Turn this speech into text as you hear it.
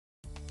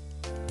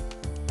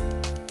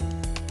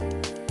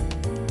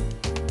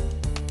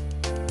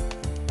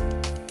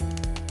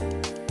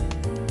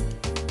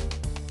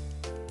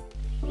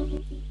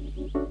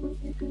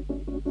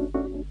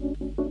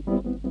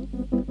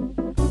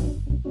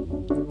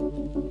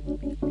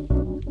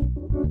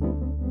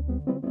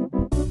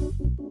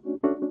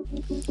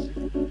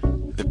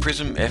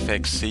Prizm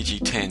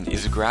FX-CG10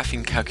 is a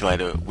graphing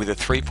calculator with a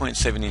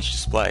 3.7-inch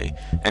display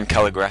and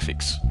colour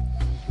graphics.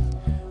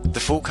 The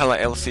full-colour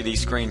LCD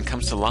screen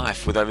comes to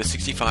life with over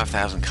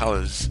 65,000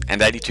 colours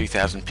and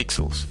 82,000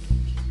 pixels.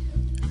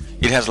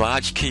 It has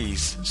large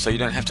keys, so you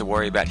don't have to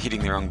worry about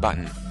hitting the wrong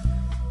button.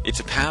 It's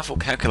a powerful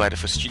calculator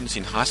for students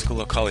in high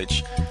school or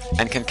college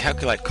and can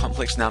calculate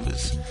complex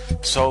numbers,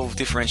 solve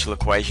differential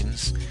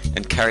equations,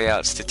 and carry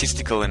out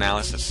statistical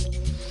analysis.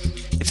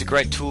 It's a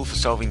great tool for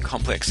solving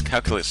complex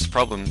calculus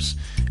problems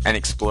and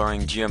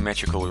exploring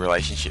geometrical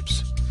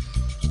relationships.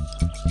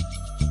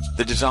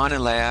 The design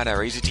and layout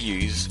are easy to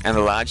use, and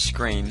the large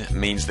screen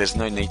means there's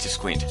no need to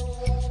squint.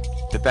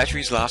 The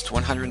batteries last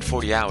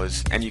 140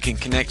 hours, and you can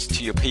connect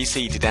to your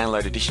PC to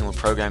download additional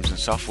programs and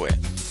software.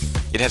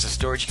 It has a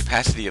storage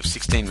capacity of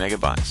 16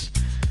 megabytes.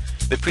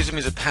 The Prizm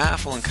is a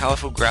powerful and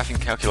colourful graphing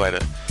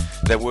calculator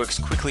that works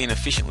quickly and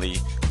efficiently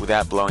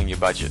without blowing your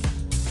budget.